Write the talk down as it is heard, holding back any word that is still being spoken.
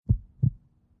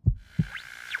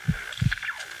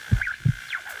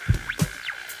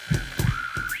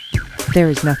There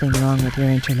is nothing wrong with your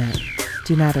internet.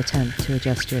 Do not attempt to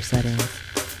adjust your settings.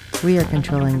 We are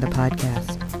controlling the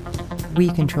podcast. We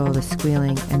control the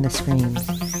squealing and the screams.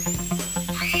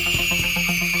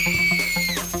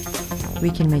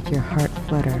 We can make your heart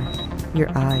flutter, your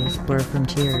eyes blur from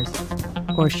tears,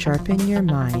 or sharpen your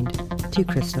mind to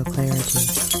crystal clarity.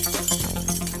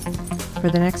 For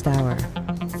the next hour,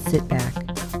 sit back.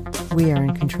 We are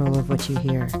in control of what you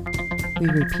hear. We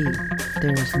repeat,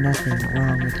 there is nothing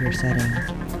wrong with your settings.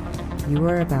 You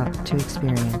are about to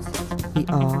experience the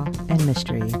awe and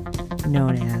mystery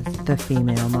known as the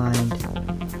female mind.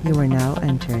 You are now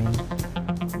entering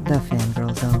the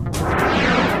Fangirl Zone.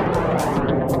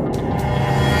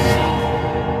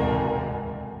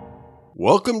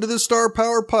 Welcome to the Star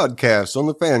Power Podcast on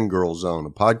the Fangirl Zone, a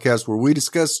podcast where we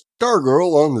discuss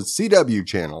Stargirl on the CW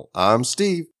channel. I'm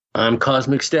Steve. I'm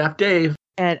Cosmic Staff Dave.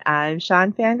 And I'm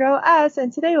Sean Fangirl S,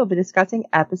 and today we'll be discussing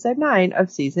episode 9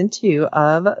 of season 2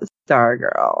 of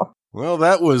Stargirl. Well,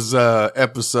 that was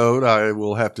episode, I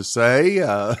will have to say.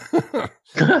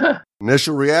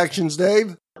 Initial reactions,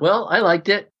 Dave? Well, I liked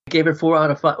it. I gave it 4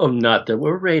 out of 5. Oh, not that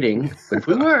we're rating, but if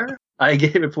we were, I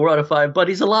gave it 4 out of 5.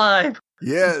 Buddy's alive.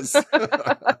 Yes.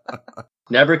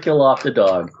 Never kill off the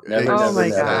dog. Never, Oh my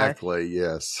God. Exactly,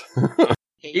 yes.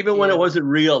 Even when it wasn't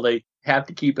real, they have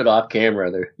to keep it off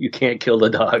camera. You can't kill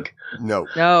the dog. No.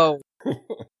 No.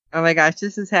 Oh my gosh,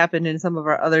 this has happened in some of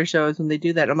our other shows when they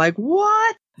do that. I'm like,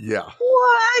 what? Yeah.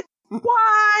 What?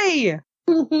 Why?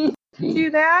 Do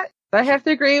that? I have to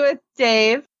agree with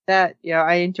Dave that,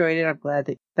 I enjoyed it. I'm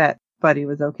glad that Buddy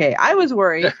was okay. I was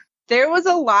worried. There was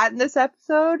a lot in this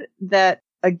episode that,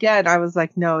 again, I was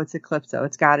like, no, it's Eclipso.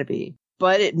 It's got to be.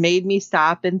 But it made me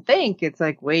stop and think. It's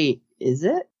like, wait, is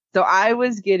it? So I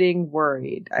was getting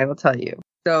worried, I will tell you.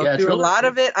 So Yeah, through a lot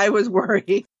of it, I was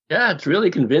worried. Yeah, it's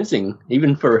really convincing,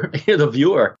 even for the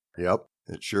viewer. Yep,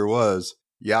 it sure was.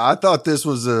 Yeah, I thought this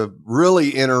was a really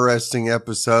interesting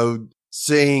episode,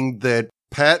 seeing that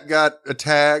Pat got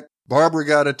attacked, Barbara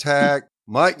got attacked,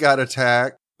 Mike got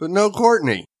attacked, but no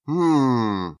Courtney.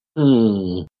 And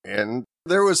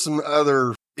there was some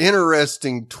other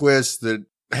interesting twists that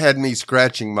had me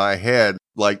scratching my head,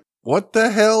 like, what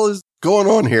the hell is going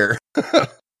on here?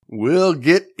 We'll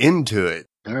get into it.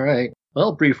 All right.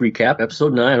 Well, brief recap.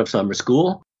 Episode 9 of Summer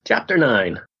School. Chapter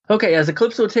 9. Okay, as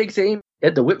Eclipso takes aim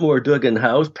at the Whitmore-Duggan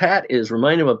house, Pat is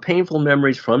reminded of painful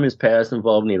memories from his past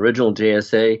involving the original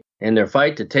JSA and their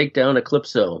fight to take down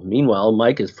Eclipso. Meanwhile,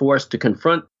 Mike is forced to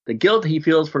confront the guilt he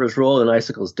feels for his role in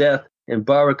Icicle's death, and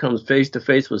Barbara comes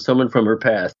face-to-face with someone from her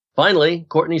past. Finally,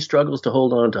 Courtney struggles to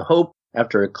hold on to hope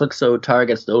after Eclipso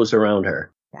targets those around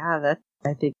her. Yeah, that's,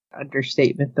 I think,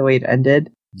 understatement the way it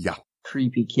ended. Yeah.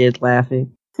 Creepy kid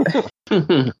laughing.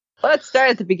 Let's start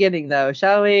at the beginning, though,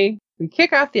 shall we? We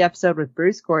kick off the episode with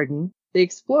Bruce Gordon, the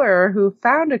explorer who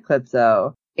found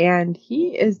Eclipso, and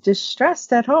he is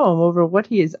distressed at home over what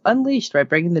he has unleashed by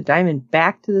bringing the diamond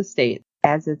back to the States,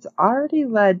 as it's already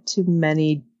led to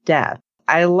many deaths.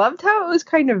 I loved how it was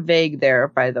kind of vague there,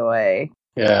 by the way.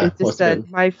 Yeah. It just said,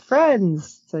 my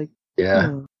friends. It's like,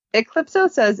 Yeah. Eclipso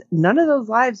says none of those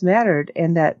lives mattered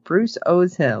and that Bruce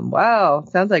owes him. Wow,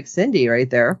 sounds like Cindy right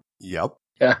there. Yep.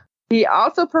 Yeah. He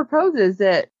also proposes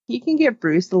that he can get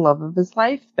Bruce the love of his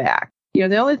life back. The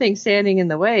only thing standing in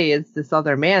the way is this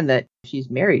other man that she's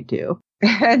married to.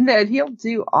 And that he'll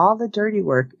do all the dirty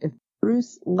work if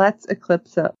Bruce lets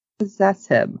Eclipso possess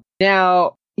him.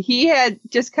 Now, he had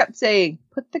just kept saying,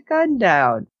 put the gun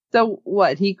down. So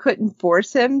what, he couldn't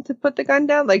force him to put the gun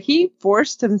down? Like, he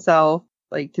forced himself,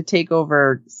 to take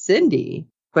over Cindy.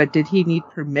 But did he need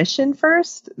permission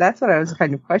first? That's what I was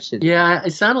kind of questioning. Yeah,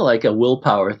 it sounded like a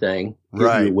willpower thing. Give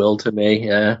Right. your will to me,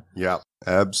 yeah. Yeah,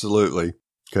 absolutely.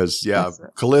 Because,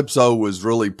 Calypso was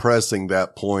really pressing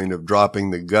that point of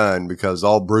dropping the gun because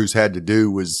all Bruce had to do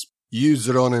was use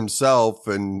it on himself,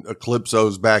 and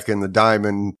Eclipso's back in the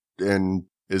diamond and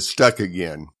is stuck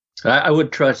again. I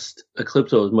would trust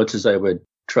Eclipso as much as I would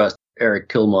trust Eric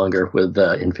Killmonger with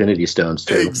Infinity Stones,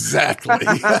 too. Exactly.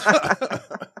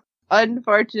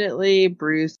 Unfortunately,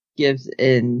 Bruce gives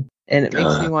in, and it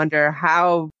makes me wonder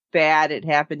how bad it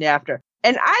happened after.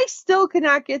 And I still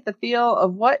cannot get the feel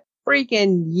of what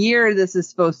freaking year this is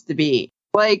supposed to be.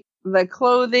 Like, the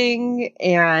clothing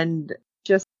and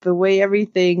just the way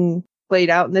everything played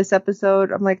out in this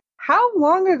episode. I'm like, how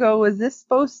long ago was this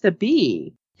supposed to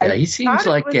be? Yeah, he seems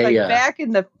like it was back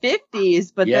in the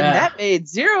 50s, but then that made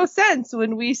zero sense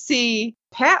when we see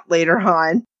Pat later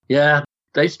on. Yeah,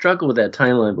 they struggled with that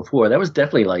timeline before. That was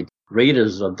definitely like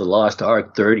Raiders of the Lost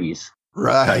Ark 30s.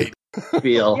 Right.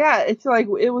 Feel. Yeah, it's like,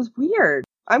 it was weird.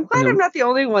 I'm glad I'm not the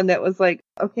only one that was like,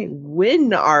 okay,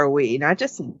 when are we? Not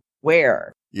just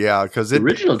where. Yeah, because The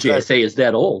original JSA is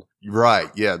that old. Right,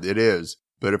 yeah, it is.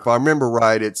 But if I remember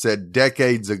right, it said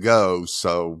decades ago,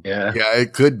 so yeah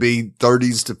it could be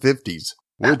 30s to 50s.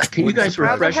 Can you guys How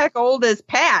the refresh? heck old is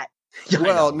Pat?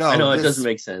 Well, no, I know it doesn't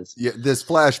make sense. Yeah, this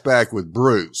flashback with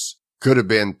Bruce could have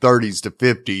been 30s to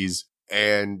 50s,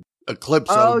 and Eclipso.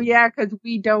 Oh yeah, because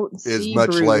we don't see is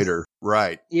much Bruce. later,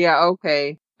 right? Yeah,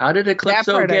 okay. How did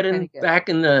Eclipso get back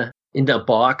in the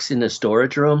box in the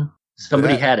storage room?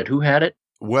 Somebody had it. Who had it?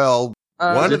 Well,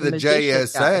 one of the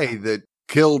magician guy. JSA that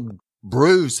killed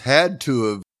Bruce had to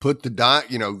have put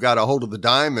got a hold of the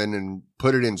diamond and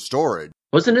put it in storage.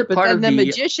 Wasn't it But part then of the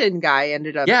magician guy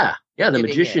ended up. Yeah, the getting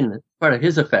magician, part of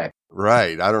his effect.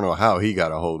 Right. I don't know how he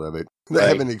got a hold of it. They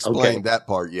haven't explained that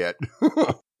part yet.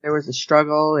 There was a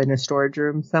struggle in a storage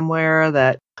room somewhere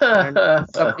that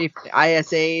somebody from the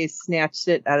ISA snatched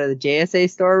it out of the JSA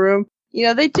storeroom.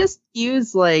 They just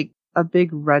use like a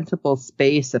big rentable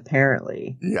space,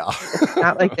 apparently. Yeah. It's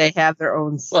not like they have their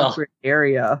own secret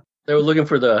area. They were looking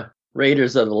for the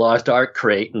Raiders of the Lost Ark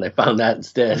crate, and they found that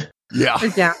instead. Yeah. The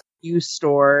down use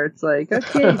store. It's like,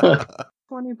 okay,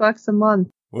 $20 a month.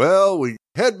 Well, we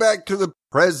head back to the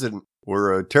present,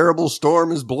 where a terrible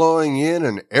storm is blowing in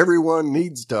and everyone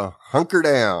needs to hunker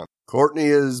down. Courtney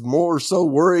is more so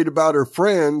worried about her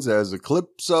friends as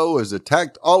Eclipso has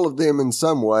attacked all of them in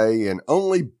some way, and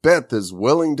only Beth is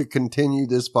willing to continue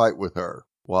this fight with her.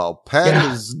 While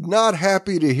Pat is not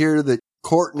happy to hear that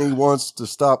Courtney wants to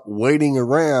stop waiting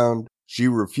around, she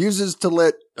refuses to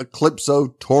let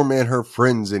Eclipso torment her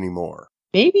friends anymore.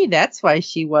 Maybe that's why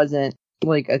she wasn't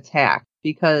like attacked,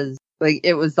 because like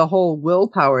it was the whole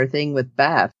willpower thing with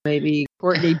Beth. Maybe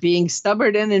Courtney being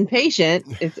stubborn and impatient,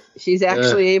 if she's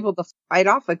actually able to fight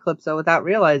off Eclipso without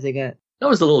realizing it. That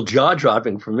was a little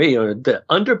jaw-dropping for me. The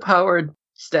underpowered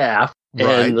staff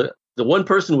and the one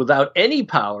person without any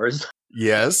powers.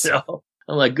 Yes.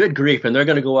 I'm like, good grief, and they're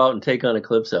going to go out and take on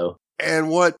Eclipso. And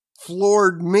what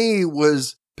floored me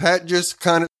was Pat just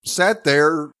kind of sat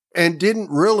there and didn't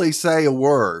really say a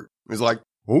word. He's like,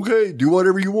 okay, do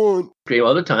whatever you want.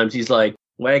 Other times he's like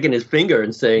wagging his finger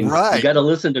and saying, you got to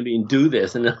listen to me and do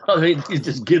this. And he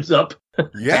just gives up.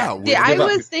 Yeah. I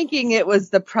was thinking it was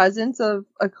the presence of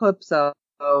Eclipso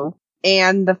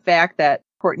and the fact that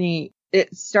Courtney,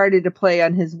 it started to play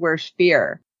on his worst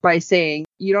fear by saying,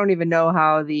 you don't even know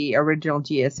how the original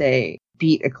GSA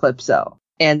beat Eclipso.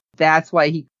 And that's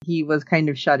why he was kind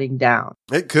of shutting down.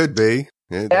 It could be.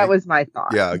 That was my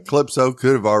thought. Yeah, Eclipso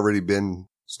could have already been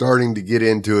starting to get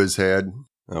into his head.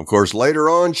 And of course, later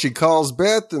on, she calls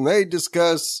Beth and they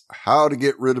discuss how to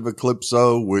get rid of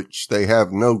Eclipso, which they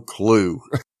have no clue.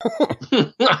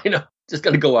 I know. Just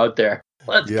got to go out there.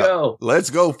 Let's go. Let's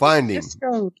go find him. Just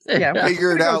go. Yeah,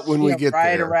 figure it out when we get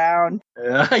ride there. Around.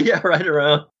 Ride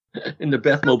around in the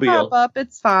Bethmobile. Pop up,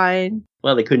 it's fine.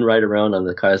 Well, they couldn't ride around on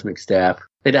the Cosmic Staff.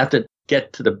 They'd have to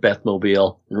get to the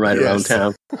Bethmobile and ride around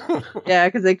town. Yeah,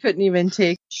 because they couldn't even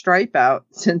take Stripe out,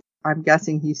 since I'm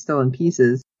guessing he's still in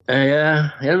pieces. Yeah,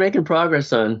 making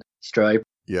progress on Stripe.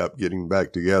 Yep, getting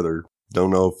back together. Don't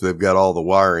know if they've got all the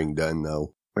wiring done,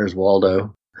 though. Where's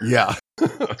Waldo? Yeah.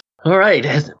 All right.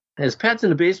 As Pat's in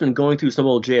the basement going through some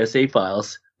old JSA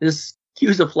files, this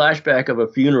cues a flashback of a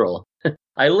funeral.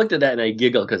 I looked at that and I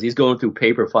giggled because he's going through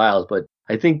paper files, but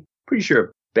I think, pretty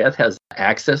sure Beth has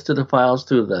access to the files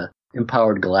through the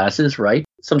empowered glasses, right?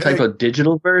 Some type of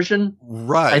digital version?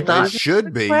 Right. I thought it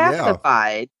should be,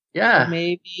 classified. Yeah.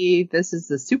 Maybe this is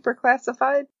the super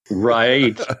classified?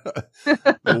 Right.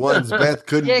 The ones Beth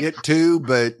couldn't get to,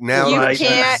 but now you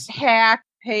can't hack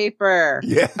paper.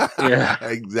 Yeah,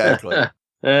 exactly.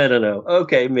 I don't know.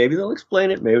 Okay, maybe they'll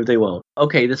explain it, maybe they won't.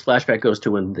 Okay, this flashback goes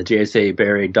to when the JSA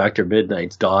buried Dr.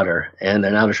 Midnight's daughter, and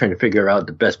they're now trying to figure out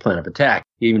the best plan of attack.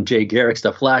 Even Jay Garrick's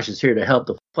The Flash is here to help.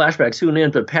 The flashback soon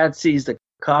ends, but Pat sees the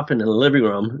coffin in the living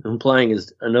room, implying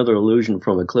is another illusion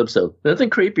from Eclipso. Nothing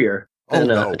creepier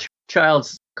than a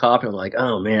child's coffin. I'm like,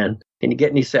 oh man, can you get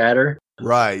any sadder?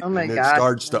 Right. Oh my and God. It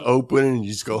starts to open and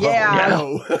you just go, yeah. oh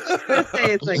no. I was going to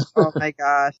say, it's like, oh my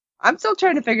gosh. I'm still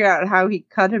trying to figure out how he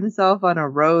cut himself on a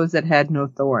rose that had no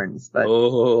thorns. But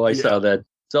I saw that.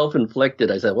 Self-inflicted.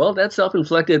 I said, well, that's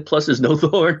self-inflicted, plus there's no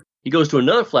thorn. He goes to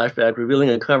another flashback, revealing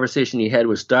a conversation he had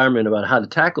with Starman about how to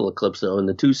tackle Eclipso, and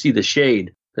the two see the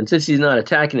shade. And since he's not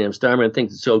attacking him, Starman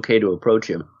thinks it's okay to approach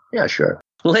him. Yeah, sure.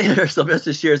 Later,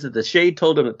 Sylvester shares that the shade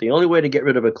told him that the only way to get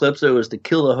rid of Eclipso is to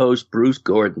kill the host, Bruce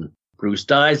Gordon. Bruce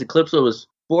dies. Eclipso is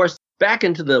forced back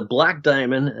into the Black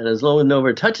Diamond, and as Lowen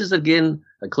Nova touches again,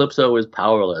 Eclipso is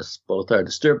powerless. Both are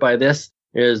disturbed by this.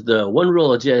 Is the one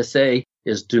rule of JSA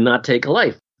is do not take a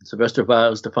life. Sylvester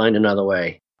vows to find another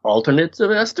way. Alternate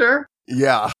Sylvester?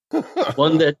 Yeah.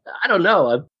 One that, I don't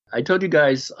know. I told you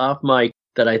guys off mic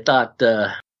that I thought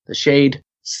the Shade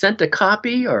sent a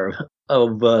copy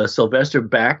of Sylvester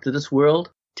back to this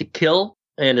world to kill,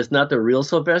 and it's not the real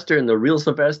Sylvester, and the real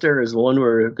Sylvester is the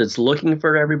one that's looking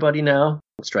for everybody now.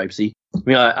 Stripesy. I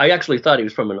mean, I actually thought he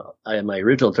was my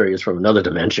original theory is from another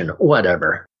dimension.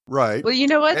 Whatever. Right. Well, you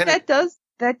know what? And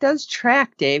That does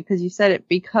track, Dave, because you said it,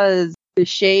 because the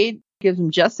Shade gives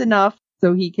him just enough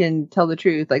so he can tell the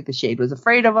truth. Like, the Shade was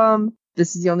afraid of him.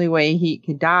 This is the only way he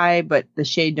could die, but the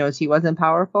Shade knows he wasn't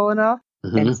powerful enough.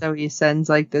 Mm-hmm. And so he sends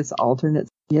like this alternate.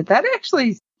 Yeah, that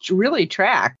actually really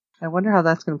tracked. I wonder how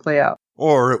that's going to play out.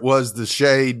 Or it was the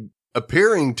Shade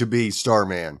appearing to be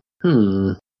Starman.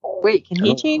 Wait, can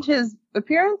he change his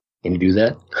appearance? Can you do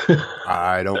that?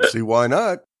 I don't see why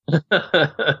not.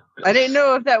 I didn't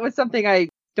know if that was something I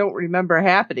don't remember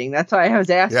happening. That's why I was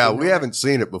asking. Yeah, we haven't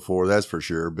seen it before, that's for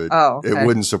sure. But okay. It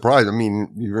wouldn't surprise. I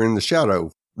mean, you're in the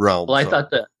shadow realm. Well, I so.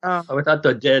 thought the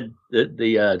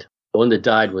one that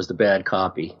died was the bad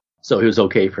copy, so it was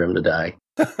okay for him to die.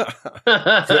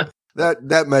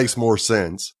 That makes more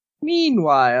sense.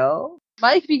 Meanwhile,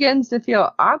 Mike begins to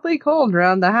feel oddly cold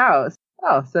around the house.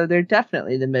 Oh, so they're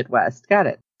definitely the Midwest. Got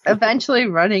it. Eventually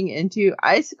running into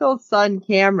Icicle's son,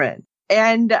 Cameron.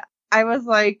 And I was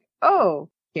like, oh,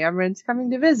 Cameron's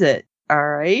coming to visit. All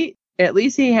right. At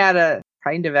least he had a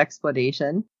kind of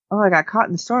explanation. Oh, I got caught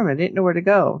in the storm. I didn't know where to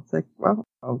go. It's like, well,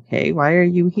 okay, why are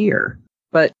you here?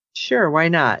 But sure, why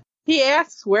not? He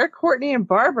asks where Courtney and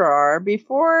Barbara are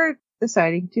before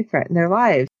deciding to threaten their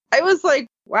lives. I was like,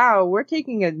 wow, we're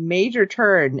taking a major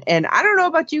turn. And I don't know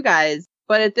about you guys,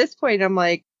 but at this point, I'm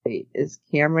like, wait, is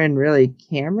Cameron really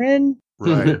Cameron?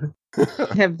 Right.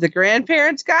 Have the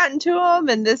grandparents gotten to him?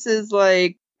 And this is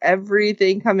like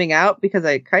everything coming out, because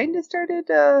I kind of started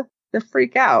to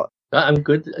freak out. I'm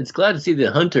good. It's glad to see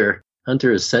that Hunter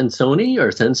is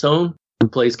Sensone, who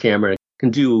plays Cameron,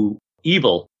 can do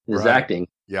evil in his acting.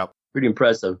 Yep. Pretty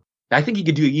impressive. I think he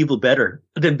could do evil better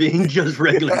than being just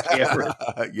regular Cameron.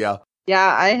 Yeah.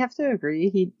 Yeah, I have to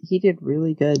agree. He did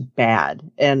really good bad.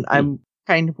 And I'm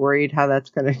kind of worried how that's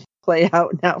going to play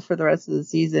out now for the rest of the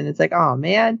season. It's like, oh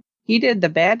man, he did the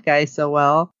bad guy so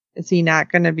well. Is he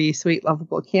not going to be sweet,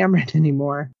 lovable Cameron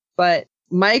anymore? But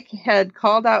Mike had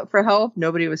called out for help.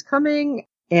 Nobody was coming.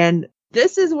 And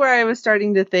this is where I was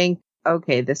starting to think,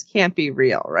 okay, this can't be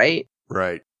real, right?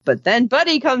 Right. But then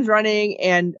Buddy comes running,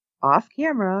 and off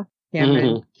camera,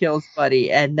 Cameron kills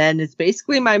Buddy. And then it's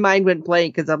basically my mind went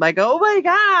blank, because I'm like, oh my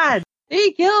God,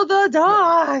 he killed the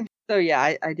dog. So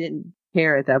yeah, I didn't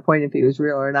care at that point if he was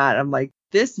real or not. I'm like,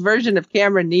 this version of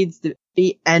Cameron needs to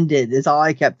be ended, is all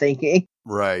I kept thinking.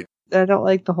 Right. I don't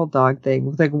like the whole dog thing.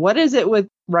 It's like, what is it with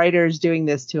writers doing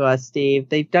this to us, Steve?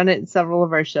 They've done it in several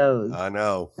of our shows. I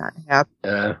know. Not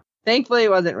happy. Thankfully,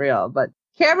 it wasn't real. But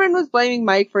Cameron was blaming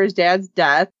Mike for his dad's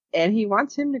death, and he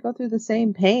wants him to go through the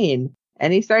same pain.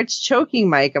 And he starts choking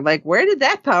Mike. I'm like, where did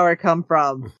that power come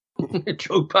from?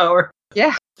 Choke power?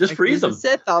 Yeah. Just like freeze him.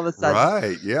 Sith all of a sudden.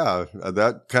 Right. Yeah.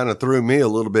 That kind of threw me a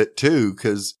little bit too,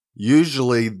 because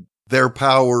usually their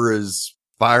power is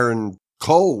firing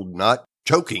cold, not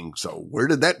choking. So where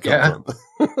did that come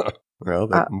from?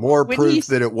 Well, more proof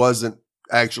that it wasn't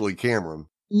actually Cameron.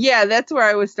 Yeah, that's where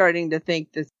I was starting to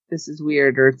think this is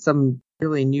weird, or some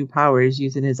really new powers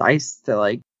using his ice to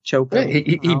like choke him.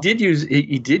 He did use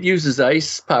his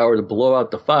ice power to blow out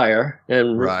the fire,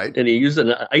 and he used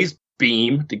an ice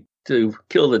beam to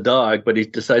kill the dog, but he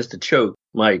decides to choke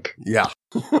Mike. Yeah.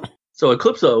 So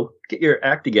Eclipso, get your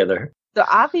act together. So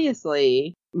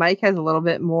obviously, Mike has a little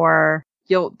bit more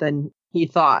guilt than he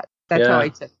thought. That's how I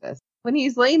took this. When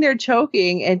he's laying there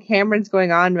choking, and Cameron's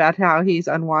going on about how he's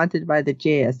unwanted by the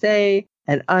JSA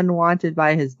and unwanted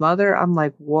by his mother, I'm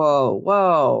like,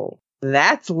 whoa,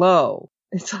 that's low.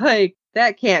 It's like,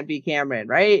 that can't be Cameron,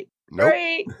 right? Nope.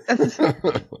 Right?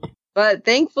 But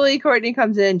thankfully, Courtney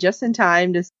comes in just in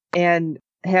time and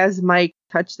has Mike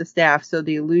touch the staff, so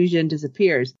the illusion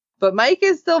disappears. But Mike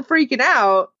is still freaking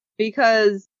out,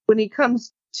 because when he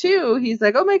comes to, he's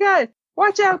like, oh my God,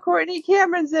 watch out, Courtney,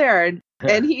 Cameron's there.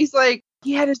 And he's like,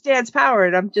 he had his dad's power.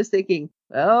 And I'm just thinking,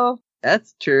 well,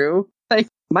 that's true. Like,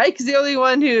 Mike's the only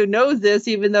one who knows this,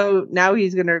 even though now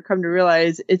he's going to come to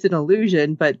realize it's an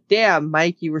illusion. But damn,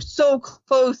 Mike, you were so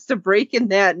close to breaking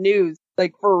that news,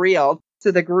 like for real,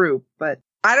 to the group. But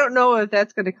I don't know if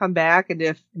that's going to come back, and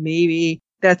if maybe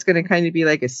that's going to kind of be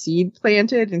like a seed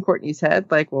planted in Courtney's head.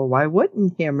 Like, well, why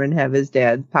wouldn't Cameron have his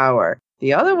dad's power?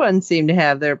 The other ones seem to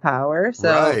have their power.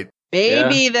 So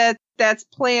maybe that's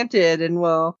planted and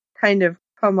will kind of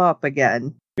come up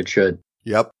again. It should.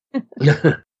 Yep.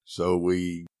 So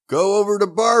we go over to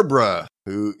Barbara,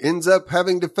 who ends up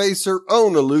having to face her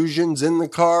own illusions in the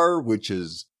car, which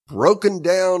is broken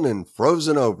down and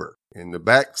frozen over. In the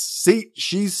back seat,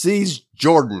 she sees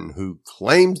Jordan, who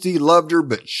claims he loved her,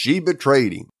 but she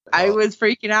betrayed him. I was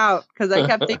freaking out because I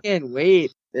kept thinking,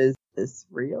 wait, is this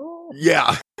real?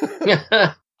 Yeah.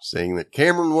 Saying that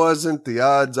Cameron wasn't, the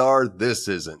odds are this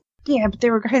isn't. Yeah, but they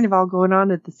were kind of all going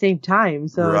on at the same time.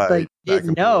 So Right. it's like,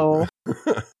 didn't know.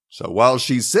 So while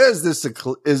she says this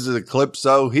is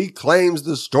Eclipso, he claims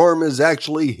the storm is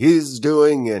actually his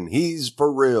doing and he's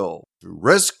for real. To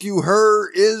rescue her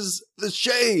is the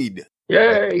Shade.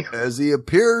 Yay! As he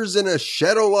appears in a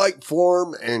shadow-like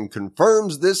form and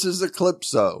confirms this is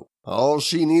Eclipso. All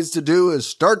she needs to do is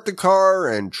start the car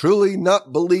and truly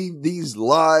not believe these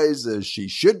lies, as she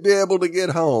should be able to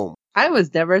get home. I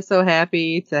was never so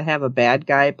happy to have a bad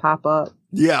guy pop up.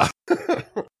 Yeah.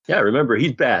 Yeah, remember,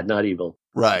 he's bad, not evil.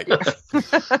 Right.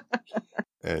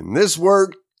 And this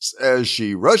works as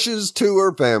she rushes to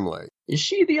her family. Is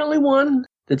she the only one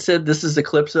that said this is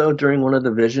Eclipso during one of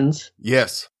the visions?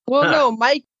 Yes. Well, no,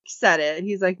 Mike said it.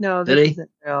 He's like, no, Did this he? isn't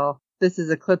real. This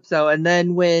is Eclipso. And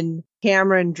then when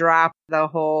Cameron dropped the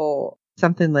whole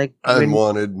something like,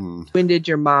 Unwanted. when did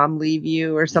your mom leave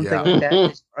you or something Yeah. like that,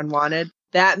 just unwanted,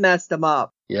 that messed him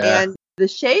up. Yeah. And the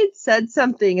Shade said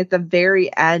something at the very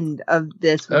end of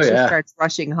this when Oh, she yeah. starts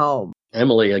rushing home.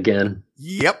 Emily again.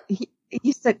 Yep.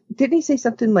 He said, didn't he say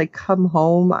something like, come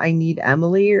home, I need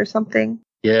Emily or something?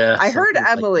 Yeah. I heard something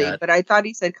like Emily, that. but I thought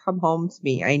he said, come home to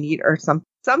me, I need, or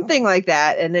something like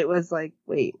that. And it was like,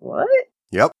 wait, what?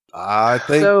 Yep. I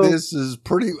think So- this is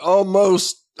pretty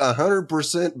almost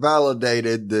 100%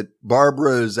 validated that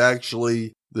Barbara is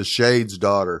actually the Shade's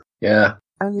daughter. Yeah.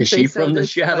 And Is they she said from the this,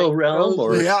 Shadow like, Realm,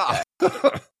 or- Rose- Yeah.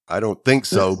 I don't think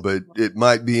so, but it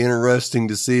might be interesting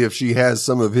to see if she has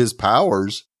some of his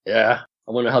powers. Yeah.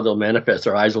 I wonder how they'll manifest.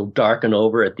 Her eyes will darken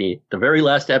over at the very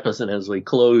last episode as we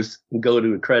close and go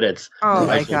to the credits. Oh Her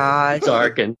my eyes will God.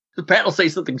 Darken. Pat will say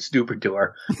something stupid to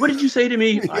her. What did you say to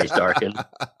me? Eyes darken.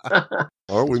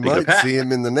 Or we Speaking of might Pat. see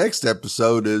him in the next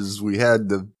episode as we had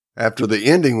after the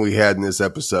ending we had in this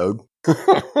episode.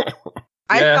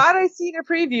 I Yeah. thought I seen a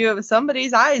preview of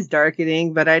somebody's eyes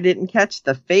darkening, but I didn't catch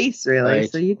the face really.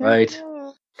 Right, So you don't right.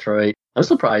 know. That's right. I'm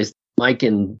surprised Mike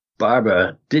and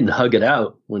Barbara didn't hug it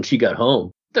out when she got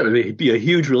home. That would be a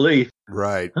huge relief.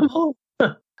 Right. I'm home.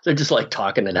 They're just like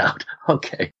talking it out.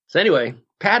 Okay. So anyway,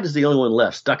 Pat is the only one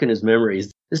left, stuck in his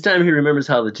memories. This time he remembers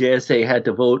how the JSA had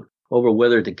to vote over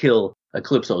whether to kill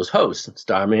Eclipso's host.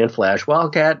 Starman, Flash,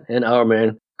 Wildcat, and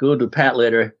Hourman go to Pat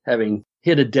later, having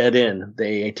hit a dead end.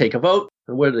 They take a vote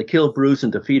on whether to kill Bruce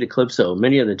and defeat Eclipso.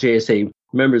 Many of the JSA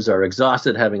members are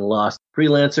exhausted, having lost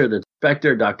Freelancer, the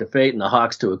Spectre, Dr. Fate, and the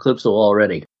Hawks to Eclipso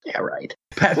already. Yeah, right.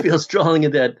 Pat feels strongly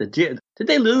that did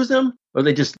they lose him, or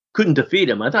they just couldn't defeat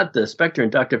him? I thought the Spectre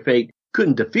and Dr. Fate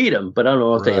couldn't defeat him, but I don't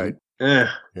know if Right. they.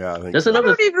 Yeah, I think That's so. I another.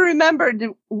 don't even remember.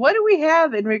 What do we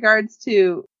have in regards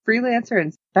to Freelancer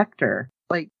and Spectre?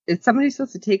 Like, is somebody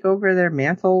supposed to take over their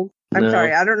mantle? I'm No.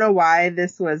 sorry. I don't know why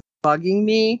this was bugging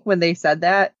me when they said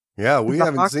that. Yeah, we The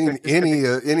haven't Hawks seen are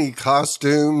just any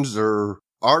costumes or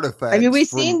artifacts. I mean, we've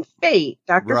from- seen Fate,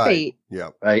 Dr. Right. Fate. Yeah.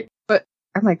 Right.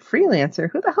 I'm like, Freelancer?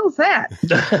 Who the hell's that?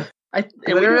 And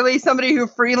we don't- Literally somebody who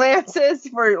freelances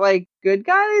for, like, good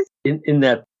guys? in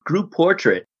that group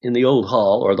portrait in the old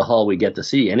hall, or the hall we get to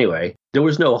see anyway, there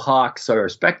was no Hawks or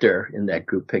Spectre in that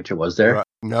group picture, was there? Right.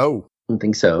 No. I don't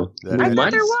think so. That We I is- might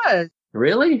thought there was.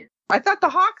 Really? I thought the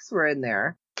Hawks were in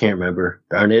there. Can't remember.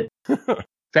 Darn it.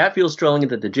 Fat feels strongly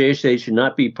that the JSA should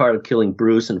not be part of killing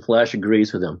Bruce, and Flash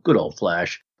agrees with him. Good old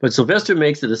Flash. But Sylvester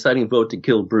makes the deciding vote to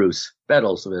kill Bruce. Bad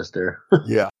old Sylvester.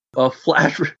 Yeah.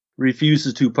 Flash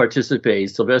refuses to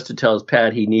participate. Sylvester tells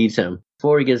Pat he needs him.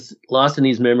 Before he gets lost in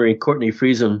his memory, Courtney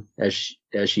frees him as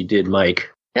she did Mike.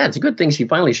 Yeah, it's a good thing she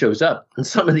finally shows up in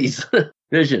some of these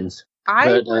visions. I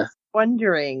But, was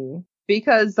wondering,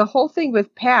 because the whole thing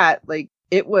with Pat, like,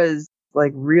 it was,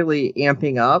 like, really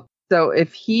amping up. So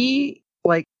if he,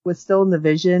 like, was still in the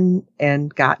vision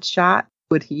and got shot,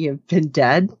 would he have been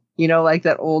dead? You know, like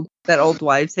that old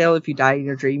wives' tale, if you die in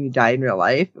your dream, you die in real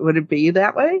life. Would it be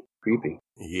that way? Creepy.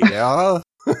 Yeah.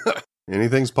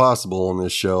 Anything's possible on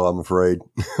this show, I'm afraid.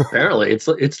 Apparently,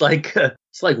 it's like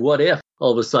what if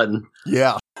all of a sudden.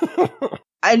 Yeah.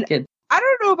 And Kid. I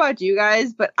don't know about you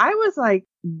guys, but I was like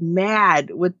mad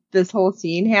with this whole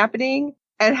scene happening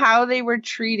and how they were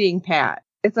treating Pat.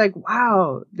 It's like,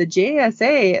 wow, the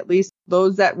JSA, at least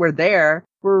those that were there,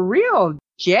 were real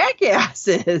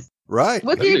jackasses. Right.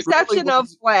 With the He exception really of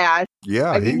was- Flash.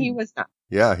 Yeah. I mean, he was not.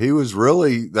 Yeah, he was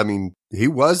really, I mean, he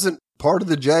wasn't part of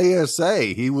the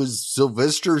JSA. He was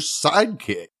Sylvester's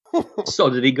sidekick. So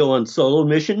did he go on solo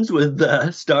missions with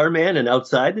Starman and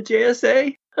outside the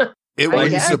JSA? It I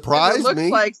wouldn't guess, surprise it looks me.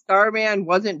 like Starman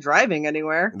wasn't driving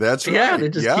anywhere. That's right. Yeah, they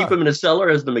just keep him in a cellar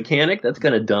as the mechanic. That's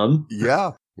kind of dumb.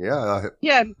 Yeah. Yeah,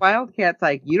 and Wildcat's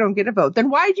like, you don't get a vote. Then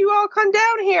why'd you all come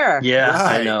down here? Yeah,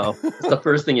 Right. I know. It's the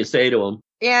first thing you say to him.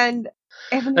 And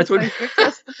Evan That's was what- like, you're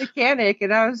just the mechanic.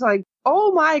 And I was like,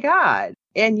 oh my God.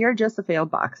 And you're just a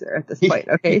failed boxer at this point.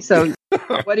 Okay, so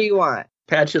what do you want?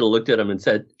 Pat should have looked at him and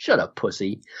said, "Shut up,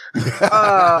 pussy.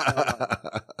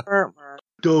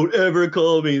 Don't ever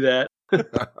call me that."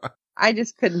 I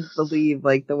just couldn't believe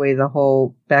like the way the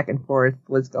whole back and forth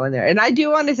was going there. And I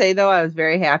do want to say though, I was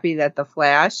very happy that the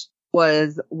Flash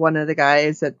was one of the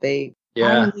guys that they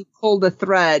finally pulled a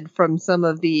thread from some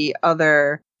of the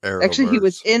other. Actually, he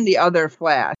was in the other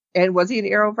Flash. And was he an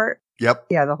Arrowverse? Yep.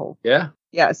 Yeah, the whole. Yeah.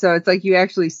 Yeah, so it's like you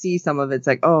actually see some of it. It's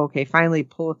like, oh, okay, finally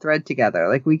pull a thread together.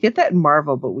 Like we get that in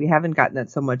Marvel, but we haven't gotten that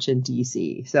so much in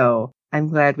DC. So I'm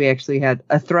glad we actually had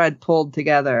a thread pulled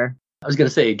together. I was going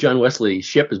to say, John Wesley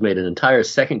Shipp has made an entire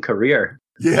second career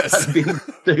Yes. being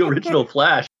the original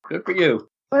Flash. Good for you.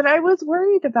 But I was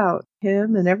worried about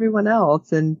him and everyone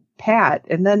else and Pat,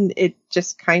 and then it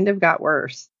just kind of got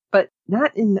worse. But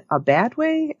not in a bad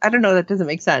way. I don't know, that doesn't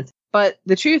make sense. But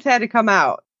the truth had to come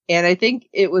out. And I think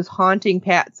it was haunting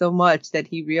Pat so much that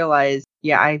he realized,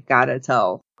 yeah, I've got to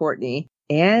tell Courtney.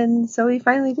 And so he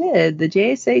finally did. The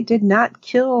JSA did not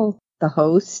kill the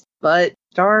host, but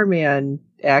Starman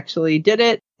actually did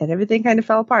it, and everything kind of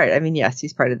fell apart. I mean, yes,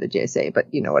 he's part of the JSA,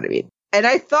 but you know what I mean. And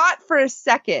I thought for a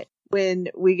second when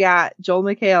we got Joel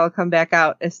McHale come back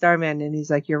out as Starman, and he's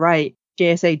like, you're right,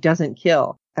 JSA doesn't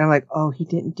kill. And I'm like, oh, he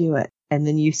didn't do it. And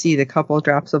then you see the couple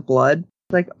drops of blood.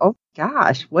 Like, oh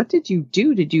gosh, what did you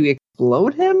do? Did you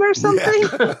explode him or something?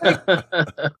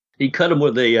 Yeah. He cut him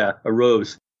with a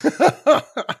rose.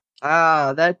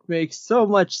 Ah, that makes so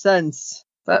much sense.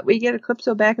 But we get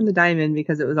Eclipso back in the diamond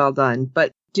because it was all done.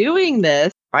 But doing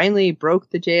this finally broke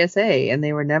the JSA, and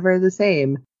they were never the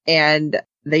same. And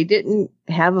they didn't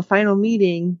have a final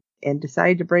meeting and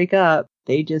decide to break up.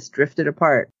 They just drifted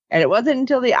apart. And it wasn't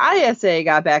until the ISA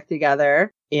got back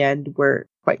together and were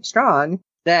quite strong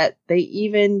that they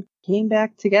even came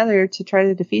back together to try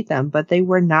to defeat them, but they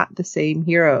were not the same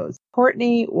heroes.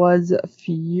 Courtney was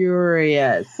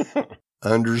furious.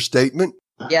 Understatement.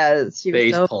 Yes, she was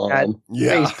Face so palm. mad.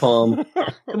 Yeah. Face palm.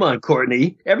 Come on,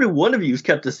 Courtney. Every one of you's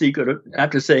kept a secret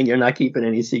after saying you're not keeping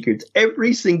any secrets.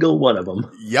 Every single one of them.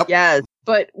 Yep. Yes,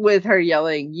 but with her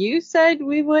yelling, you said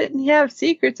we wouldn't have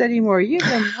secrets anymore. You've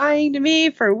been lying to me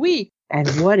for weeks. And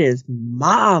what is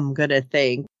Mom gonna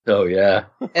think? Oh, yeah.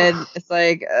 And it's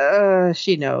like,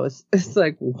 she knows. It's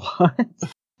like, what?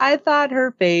 I thought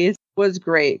her face was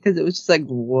great because it was just like,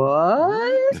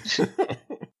 what?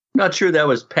 Not sure that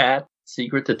was Pat's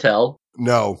secret to tell.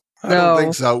 No, I No. don't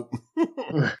think so.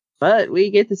 But we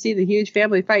get to see the huge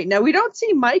family fight. Now, we don't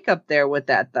see Mike up there with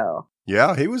that, though.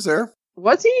 Yeah, he was there.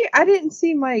 Was he? I didn't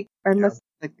see Mike. I must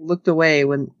have looked away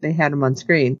when they had him on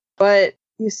screen. But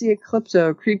you see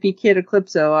Eclipso, creepy kid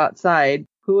Eclipso outside,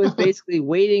 who is basically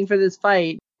waiting for this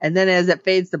fight. And then as it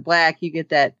fades to black, you get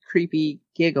that creepy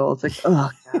giggle. It's like,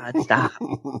 oh, God, stop.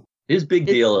 His big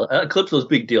deal, Eclipso's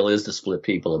big deal is to split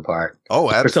people apart. Oh,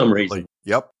 absolutely. For some reason.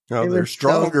 Yep. No, They they're were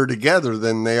stronger together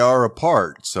than they are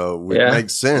apart. So it Yeah.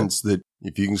 makes sense that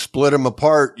if you can split them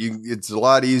apart, it's a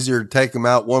lot easier to take them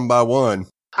out one by one.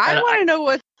 I want to know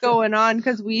what's going on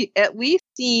because we at least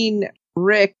seen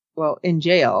Rick, well, in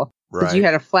jail. Because Right. you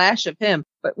had a flash of him.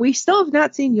 But we still have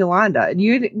not seen Yolanda. And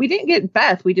we didn't get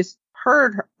Beth. We just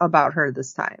heard about her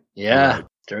this time. Yeah, Right.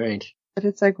 strange. But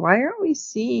it's like, why aren't we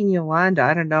seeing Yolanda?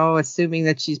 I don't know, assuming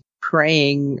that she's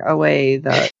praying away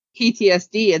the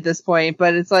PTSD at this point.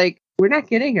 But it's like, we're not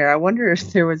getting her. I wonder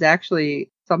if there was actually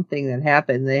something that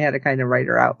happened. They had to kind of write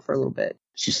her out for a little bit.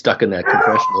 She's stuck in that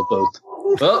confessional booth.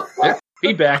 Oh, there,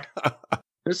 feedback.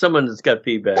 There's someone that's got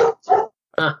feedback.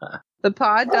 The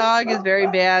pod dog is very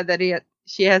bad that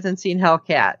she hasn't seen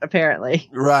Hellcat, apparently.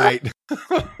 Right.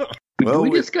 Do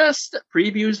we discuss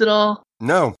previews at all?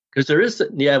 No. Because there is,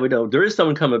 we don't. There is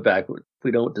someone coming back. If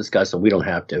we don't discuss them, we don't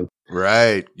have to.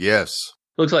 Right. Yes.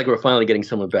 Looks like we're finally getting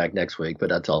someone back next week, but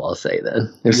that's all I'll say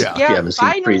then. If you Yeah, haven't seen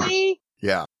the preview. finally.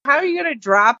 Yeah. How are you going to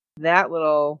drop that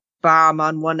little bomb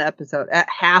on one episode, at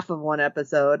half of one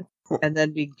episode, and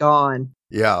then be gone?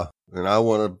 Yeah. And I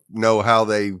want to know how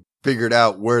they figured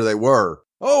out where they were.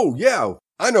 Oh, yeah.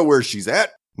 I know where she's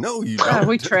at. No, you don't.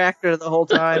 We tracked her the whole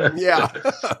time. Yeah.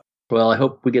 Well, I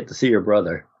hope we get to see her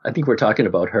brother. I think we're talking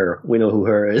about her. We know who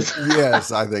her is.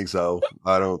 Yes, I think so.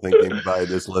 I don't think anybody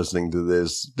that's listening to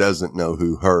this doesn't know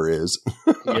who her is.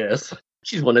 Yes.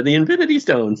 She's one of the Infinity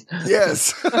Stones.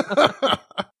 Yes.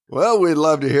 Well, we'd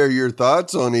love to hear your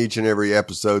thoughts on each and every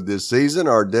episode this season.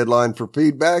 Our deadline for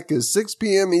feedback is 6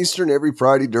 p.m. Eastern every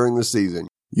Friday during the season.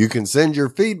 You can send your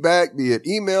feedback via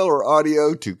email or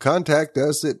audio to contact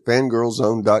us at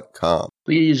fangirlzone.com.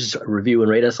 Please review and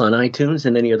rate us on iTunes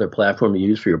and any other platform you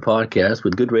use for your podcast.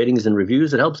 With good ratings and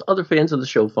reviews, it helps other fans of the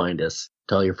show find us.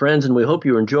 Tell your friends, and we hope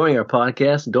you're enjoying our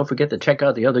podcast. And don't forget to check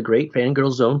out the other great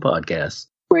Fangirl Zone podcasts,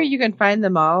 where you can find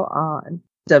them all on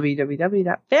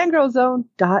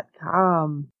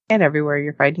www.fangirlzone.com and everywhere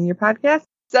you're finding your podcast.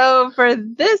 So for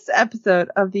this episode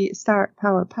of the Star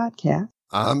Power Podcast,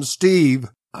 I'm Steve.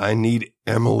 I need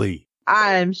Emily.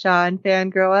 I'm Sean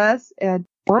Fangirl S. And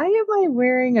why am I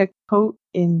wearing a coat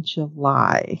in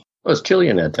July? Well, it's chilly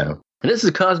in that town. And this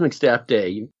is Cosmic Staff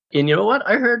Day. And you know what?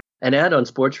 I heard an ad on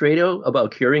sports radio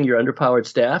about curing your underpowered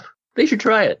staff. They should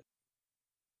try it.